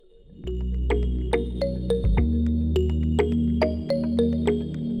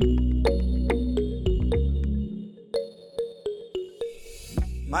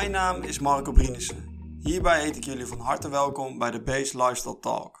Mijn naam is Marco Brienissen. Hierbij heet ik jullie van harte welkom bij de Base Lifestyle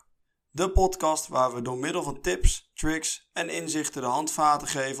Talk. De podcast waar we door middel van tips, tricks en inzichten de handvaten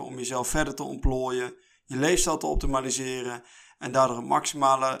geven om jezelf verder te ontplooien, je leefstijl te optimaliseren en daardoor het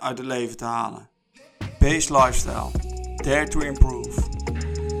maximale uit het leven te halen. Base Lifestyle. Dare to improve.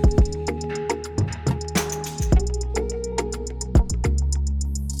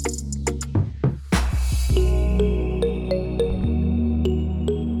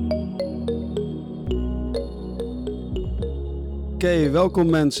 Oké, welkom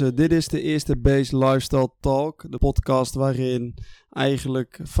mensen. Dit is de eerste Base Lifestyle Talk. De podcast waarin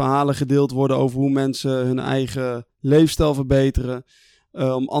eigenlijk verhalen gedeeld worden over hoe mensen hun eigen leefstijl verbeteren.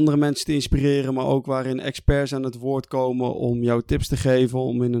 Om andere mensen te inspireren, maar ook waarin experts aan het woord komen om jou tips te geven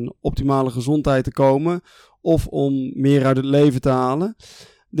om in een optimale gezondheid te komen. Of om meer uit het leven te halen.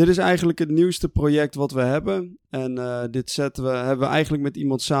 Dit is eigenlijk het nieuwste project wat we hebben. En dit hebben we eigenlijk met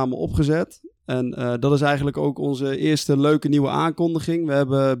iemand samen opgezet. En dat is eigenlijk ook onze eerste leuke nieuwe aankondiging. We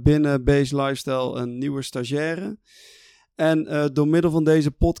hebben binnen Base Lifestyle een nieuwe stagiaire. En door middel van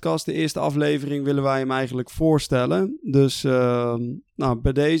deze podcast, de eerste aflevering, willen wij hem eigenlijk voorstellen. Dus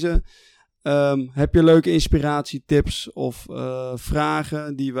bij deze, heb je leuke inspiratietips of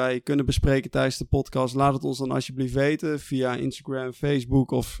vragen die wij kunnen bespreken tijdens de podcast? Laat het ons dan alsjeblieft weten via Instagram,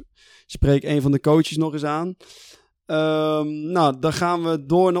 Facebook of spreek een van de coaches nog eens aan. Dan gaan we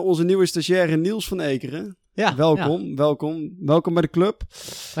door naar onze nieuwe stagiaire Niels van Ekeren. Ja, welkom bij de club.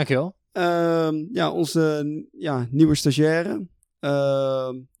 Dankjewel. Onze nieuwe stagiaire.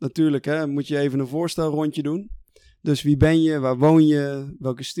 Natuurlijk moet je even een voorstelrondje doen. Dus wie ben je, waar woon je,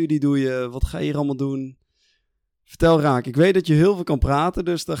 welke studie doe je, wat ga je hier allemaal doen? Vertel raak. Ik weet dat je heel veel kan praten,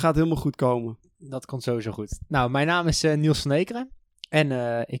 dus dat gaat helemaal goed komen. Dat komt sowieso goed. Nou, mijn naam is Niels van Ekeren en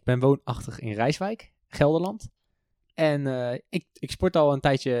ik ben woonachtig in Rijswijk, Gelderland. En ik sport al een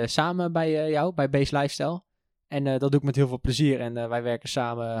tijdje samen bij jou, bij Base Lifestyle. En dat doe ik met heel veel plezier. En wij werken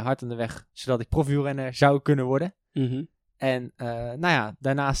samen hard aan de weg, zodat ik profwielrenner zou kunnen worden. Mm-hmm. En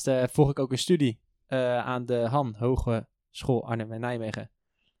daarnaast volg ik ook een studie aan de Han Hogeschool Arnhem en Nijmegen.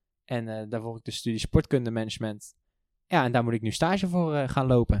 En daar volg ik de studie Sportkunde Management. Ja, en daar moet ik nu stage voor gaan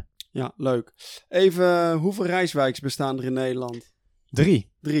lopen. Ja, leuk. Even, hoeveel Rijswijks bestaan er in Nederland?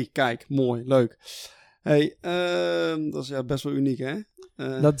 3. 3, kijk, mooi, leuk. Hey, dat is best wel uniek, hè?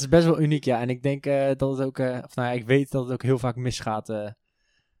 Dat is best wel uniek, ja. En ik denk dat het ook... ik weet dat het ook heel vaak misgaat.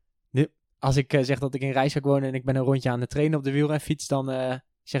 Als ik zeg dat ik in Rijswijk woon en ik ben een rondje aan het trainen op de wielrenfiets, dan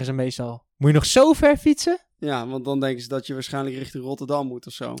zeggen ze meestal, moet je nog zo ver fietsen? Ja, want dan denken ze dat je waarschijnlijk richting Rotterdam moet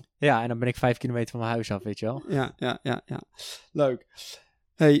of zo. Ja, en dan ben ik 5 kilometer van mijn huis af, weet je wel. Ja. Leuk.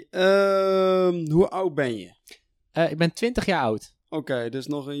 Hey, hoe oud ben je? Ik ben 20 jaar oud. Oké, dus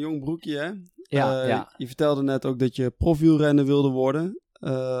nog een jong broekje, hè? Ja. Je vertelde net ook dat je profwielrenner wilde worden.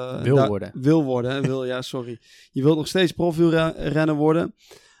 Wil worden, sorry. Je wilt nog steeds profwielrenner worden.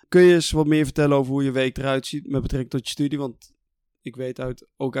 Kun je eens wat meer vertellen over hoe je week eruit ziet met betrekking tot je studie? Want ik weet uit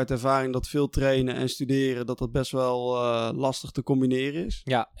ervaring dat veel trainen en studeren, dat best wel lastig te combineren is.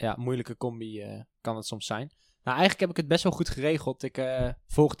 Ja, moeilijke combi kan het soms zijn. Nou, eigenlijk heb ik het best wel goed geregeld. Ik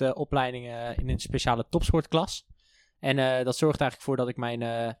volg de opleidingen in een speciale topsportklas. En dat zorgt eigenlijk voor dat ik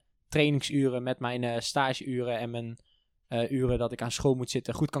mijn trainingsuren met mijn stageuren en mijn uren dat ik aan school moet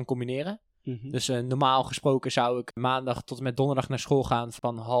zitten goed kan combineren. Mm-hmm. Dus normaal gesproken zou ik maandag tot en met donderdag naar school gaan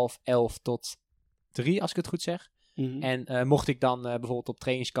van 10:30 tot 3, als ik het goed zeg. Mm-hmm. En mocht ik dan bijvoorbeeld op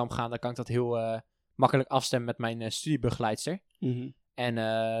trainingskamp gaan, dan kan ik dat heel makkelijk afstemmen met mijn studiebegeleidster. Mm-hmm. En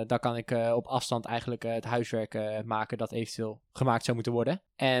dan kan ik op afstand eigenlijk het huiswerk maken dat eventueel gemaakt zou moeten worden.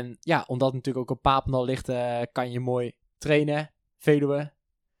 En ja, omdat het natuurlijk ook op Papendal ligt, kan je mooi trainen, Veluwe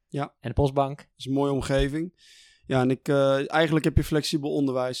en de Postbank. Dat is een mooie omgeving. Ja, en eigenlijk heb je flexibel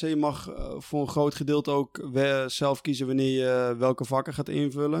onderwijs. Hè? Je mag voor een groot gedeelte ook zelf kiezen wanneer je welke vakken gaat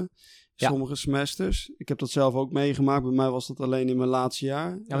invullen. Sommige semesters. Ik heb dat zelf ook meegemaakt. Bij mij was dat alleen in mijn laatste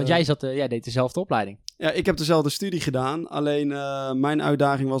jaar. Ja, want jij deed dezelfde opleiding. Ja, ik heb dezelfde studie gedaan. Alleen mijn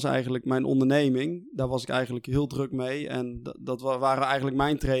uitdaging was eigenlijk mijn onderneming. Daar was ik eigenlijk heel druk mee. En dat waren eigenlijk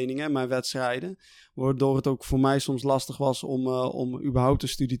mijn trainingen, mijn wedstrijden. Waardoor het ook voor mij soms lastig was om überhaupt een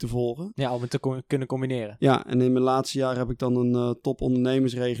studie te volgen. Ja, om het te kunnen combineren. Ja, en in mijn laatste jaar heb ik dan een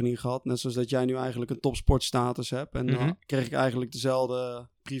topondernemersregeling gehad. Net zoals dat jij nu eigenlijk een topsportstatus hebt. En dan kreeg ik eigenlijk dezelfde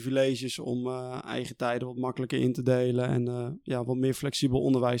privileges om eigen tijden wat makkelijker in te delen. En wat meer flexibel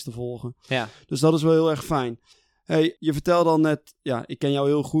onderwijs te volgen. Ja. Dus dat is wel heel erg fijn. Hey, je vertelde al net, ik ken jou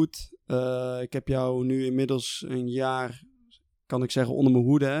heel goed. Ik heb jou nu inmiddels een jaar, kan ik zeggen, onder mijn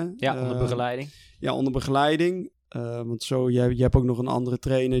hoede. Hè? Ja, onder begeleiding. Ja, onder begeleiding. Want je hebt ook nog een andere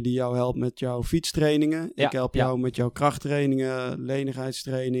trainer die jou helpt met jouw fietstrainingen. Ja, ik help jou met jouw krachttrainingen,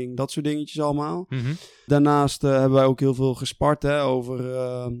 lenigheidstraining, dat soort dingetjes allemaal. Mhm. Daarnaast hebben wij ook heel veel gespart over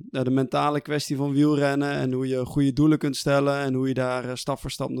de mentale kwestie van wielrennen. En hoe je goede doelen kunt stellen. En hoe je daar stap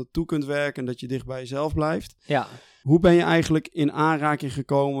voor stap naartoe kunt werken. En dat je dicht bij jezelf blijft. Ja. Hoe ben je eigenlijk in aanraking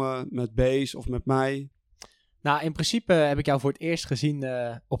gekomen met Bees of met mij? Nou, in principe heb ik jou voor het eerst gezien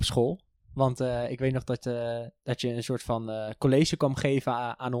op school. Want ik weet nog dat je een soort van college kwam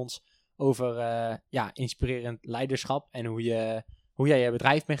geven aan ons over inspirerend leiderschap en hoe jij je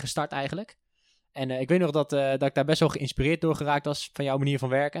bedrijf bent gestart eigenlijk. En ik weet nog dat ik daar best wel geïnspireerd door geraakt was van jouw manier van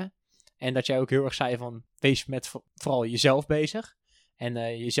werken. En dat jij ook heel erg zei van, wees met vooral jezelf bezig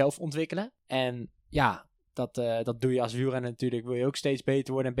en jezelf ontwikkelen. En ja, dat doe je als wielrenner natuurlijk. Wil je ook steeds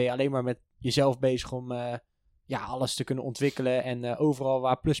beter worden en ben je alleen maar met jezelf bezig om alles te kunnen ontwikkelen. En overal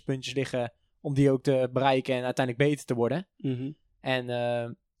waar pluspuntjes liggen, om die ook te bereiken en uiteindelijk beter te worden. Mm-hmm.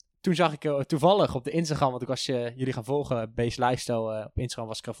 En toen zag ik toevallig op de Instagram, want ik was jullie gaan volgen, Base Lifestyle op Instagram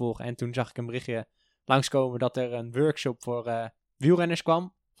was ik gaan volgen. En toen zag ik een berichtje langskomen dat er een workshop voor wielrenners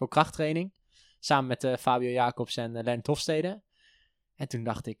kwam, voor krachttraining. Samen met Fabio Jacobs en Lennart Hofstede. En toen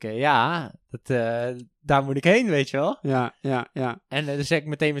dacht ik, daar moet ik heen, weet je wel. Ja. En dus heb ik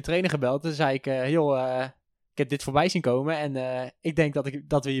meteen mijn trainer gebeld. Toen zei ik, ik heb dit voorbij zien komen en ik denk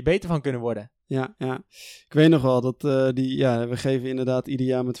dat we hier beter van kunnen worden. Ja. Ik weet nog wel dat we geven inderdaad ieder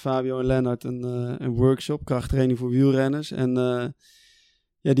jaar met Fabio en Lennart een workshop, krachttraining voor wielrenners. En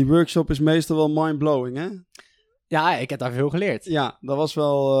die workshop is meestal wel mindblowing, hè? Ja, ik heb daar veel geleerd. Ja, dat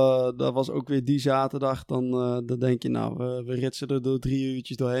was ook weer die zaterdag. Dan denk je, we ritsen er door 3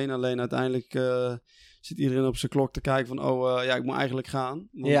 uurtjes doorheen. Alleen uiteindelijk zit iedereen op zijn klok te kijken van, ik moet eigenlijk gaan.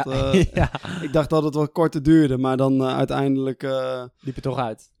 Want ik dacht dat het wat korter duurde, maar dan uiteindelijk liep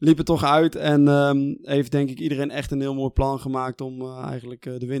het toch uit. En heeft denk ik iedereen echt een heel mooi plan gemaakt om eigenlijk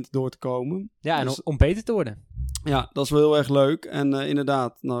de winter door te komen. Ja, en om beter te worden. Ja, dat is wel heel erg leuk. En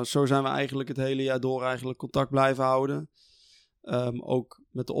inderdaad, zo zijn we eigenlijk het hele jaar door eigenlijk contact blijven houden. Ook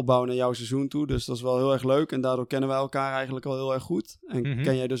met de opbouw naar jouw seizoen toe. Dus dat is wel heel erg leuk. En daardoor kennen wij elkaar eigenlijk al heel erg goed. En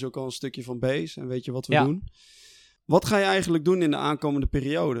ken jij dus ook al een stukje van Base en weet je wat we doen. Wat ga je eigenlijk doen in de aankomende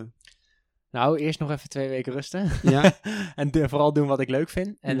periode? Nou, eerst nog even 2 weken rusten. Ja. En vooral doen wat ik leuk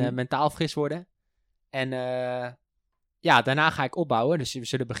vind. En mentaal fris worden. En daarna ga ik opbouwen. Dus we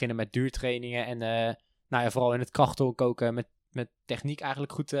zullen beginnen met duurtrainingen. En vooral in het krachtholk ook met techniek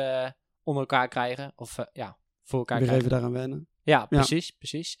eigenlijk goed onder elkaar krijgen. Of voor elkaar weer krijgen. Even daaraan wennen. Ja,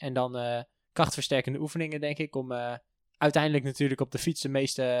 precies. En dan krachtversterkende oefeningen, denk ik. Om uiteindelijk natuurlijk op de fiets de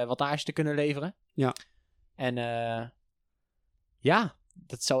meeste wattage te kunnen leveren. Ja. En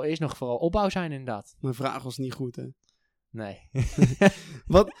dat zal eerst nog vooral opbouw zijn, inderdaad. Mijn vraag was niet goed, hè? Nee.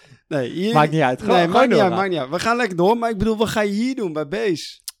 Wat? Nee, maakt niet uit. Maakt niet uit. We gaan lekker door. Maar ik bedoel, wat ga je hier doen bij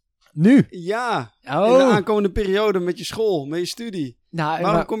Base? Nu? Ja. In de aankomende periode met je school, met je studie. Nou,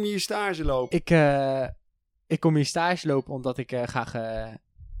 waarom kom je hier stage lopen? Ik kom hier stage lopen omdat ik graag...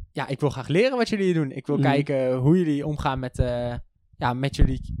 ik wil graag leren wat jullie hier doen. Ik wil kijken hoe jullie omgaan met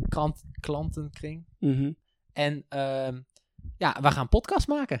jullie klantenkring. Mm-hmm. En we gaan een podcast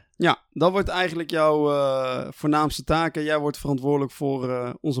maken. Ja, dat wordt eigenlijk jouw voornaamste taak. Jij wordt verantwoordelijk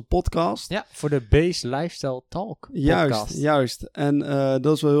voor onze podcast. Ja, voor de Base Lifestyle Talk podcast. Juist. En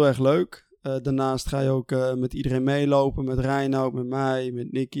dat is wel heel erg leuk. Daarnaast ga je ook met iedereen meelopen. Met Reinoud, met mij,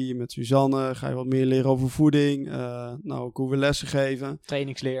 met Nicky, met Suzanne. Ga je wat meer leren over voeding. Ook hoe we lessen geven.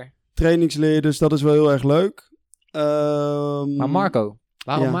 Trainingsleer, dus dat is wel heel erg leuk. Maar Marco,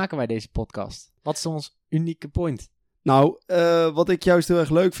 waarom maken wij deze podcast? Wat is ons unieke point? Nou, wat ik juist heel erg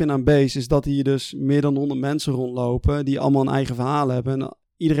leuk vind aan Base is dat hier dus meer dan 100 mensen rondlopen die allemaal een eigen verhaal hebben. En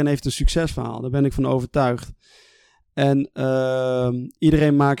iedereen heeft een succesverhaal, daar ben ik van overtuigd. En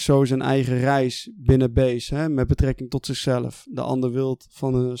iedereen maakt zo zijn eigen reis binnen Base, hè, met betrekking tot zichzelf. De ander wil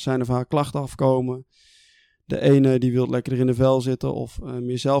van zijn of haar klachten afkomen. De ene die wil lekkerder in de vel zitten of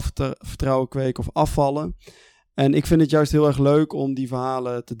meer zelfvertrouwen kweken of afvallen. En ik vind het juist heel erg leuk om die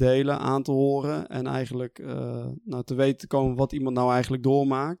verhalen te delen, aan te horen. En eigenlijk te weten te komen wat iemand nou eigenlijk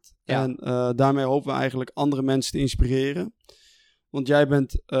doormaakt. Ja. En daarmee hopen we eigenlijk andere mensen te inspireren. Want jij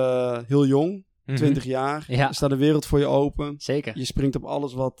bent heel jong, 20 jaar. Ja. Er staat een wereld voor je open. Zeker. Je springt op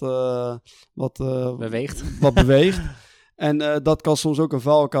alles wat beweegt. Wat beweegt. En dat kan soms ook een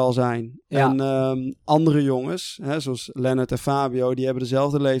valkuil zijn. Ja. En andere jongens, hè, zoals Lennart en Fabio, die hebben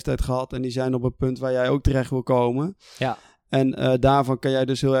dezelfde leeftijd gehad. En die zijn op een punt waar jij ook terecht wil komen. Ja. En daarvan kan jij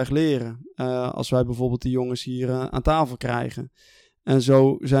dus heel erg leren. Als wij bijvoorbeeld die jongens hier aan tafel krijgen. En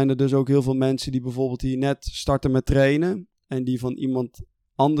zo zijn er dus ook heel veel mensen die bijvoorbeeld hier net starten met trainen. En die van iemand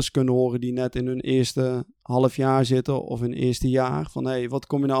anders kunnen horen die net in hun eerste half jaar zitten of in eerste jaar. Van hey, wat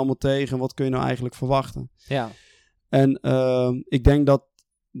kom je nou allemaal tegen? Wat kun je nou eigenlijk verwachten? Ja. En ik denk dat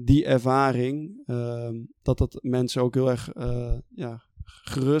die ervaring, dat mensen ook heel erg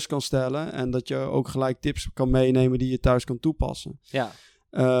gerust kan stellen. En dat je ook gelijk tips kan meenemen die je thuis kan toepassen. Ja.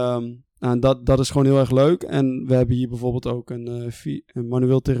 Nou, dat is gewoon heel erg leuk. En we hebben hier bijvoorbeeld ook een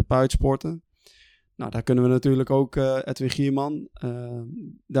manueel therapeut sporten. Nou, daar kunnen we natuurlijk ook, Edwin Gierman,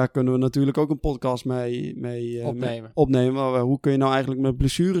 daar kunnen we natuurlijk ook een podcast mee opnemen. Hoe kun je nou eigenlijk met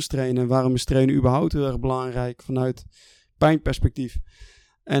blessures trainen? En waarom is trainen überhaupt heel erg belangrijk vanuit pijnperspectief?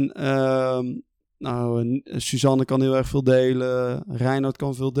 En Suzanne kan heel erg veel delen. Reinoud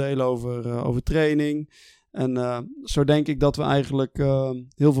kan veel delen over training. En zo denk ik dat we eigenlijk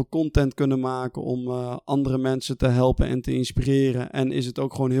heel veel content kunnen maken om andere mensen te helpen en te inspireren. En is het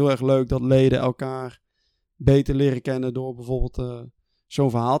ook gewoon heel erg leuk dat leden elkaar beter leren kennen door bijvoorbeeld zo'n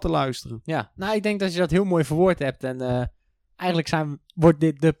verhaal te luisteren. Ja, nou ik denk dat je dat heel mooi verwoord hebt. En eigenlijk wordt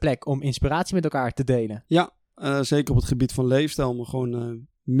dit de plek om inspiratie met elkaar te delen. Ja, zeker op het gebied van leefstijl, om er gewoon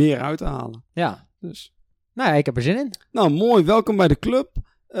meer uit te halen. Ja, dus. Nou ja, ik heb er zin in. Nou mooi, welkom bij de club.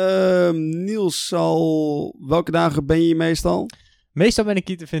 Niels, welke dagen ben je hier meestal? Meestal ben ik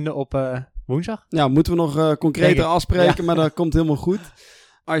hier te vinden op woensdag. Ja, moeten we nog concreter afspreken, maar dat komt helemaal goed.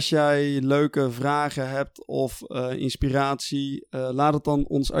 Als jij leuke vragen hebt of inspiratie, laat het dan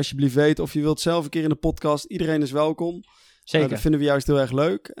ons alsjeblieft weten. Of je wilt zelf een keer in de podcast, iedereen is welkom. Zeker. Dat vinden we juist heel erg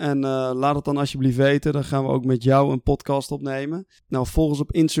leuk. En laat het dan alsjeblieft weten, dan gaan we ook met jou een podcast opnemen. Nou, volg ons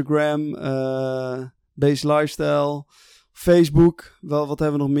op Instagram, Base Lifestyle, Facebook, wat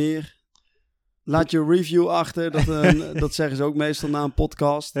hebben we nog meer? Laat je review achter, dat zeggen ze ook meestal na een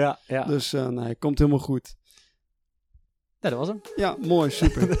podcast. Ja. Dus komt helemaal goed. Ja, dat was hem. Ja, mooi,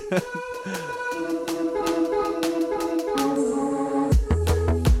 super.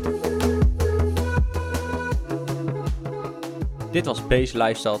 Dit was Base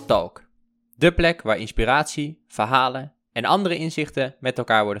Lifestyle Talk. De plek waar inspiratie, verhalen en andere inzichten met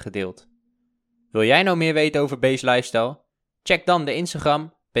elkaar worden gedeeld. Wil jij nou meer weten over Base Lifestyle? Check dan de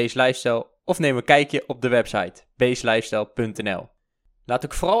Instagram, Base Lifestyle, of neem een kijkje op de website, baselifestyle.nl. Laat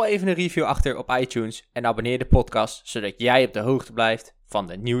ook vooral even een review achter op iTunes en abonneer de podcast, zodat jij op de hoogte blijft van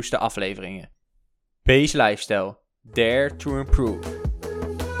de nieuwste afleveringen. Base Lifestyle, dare to improve.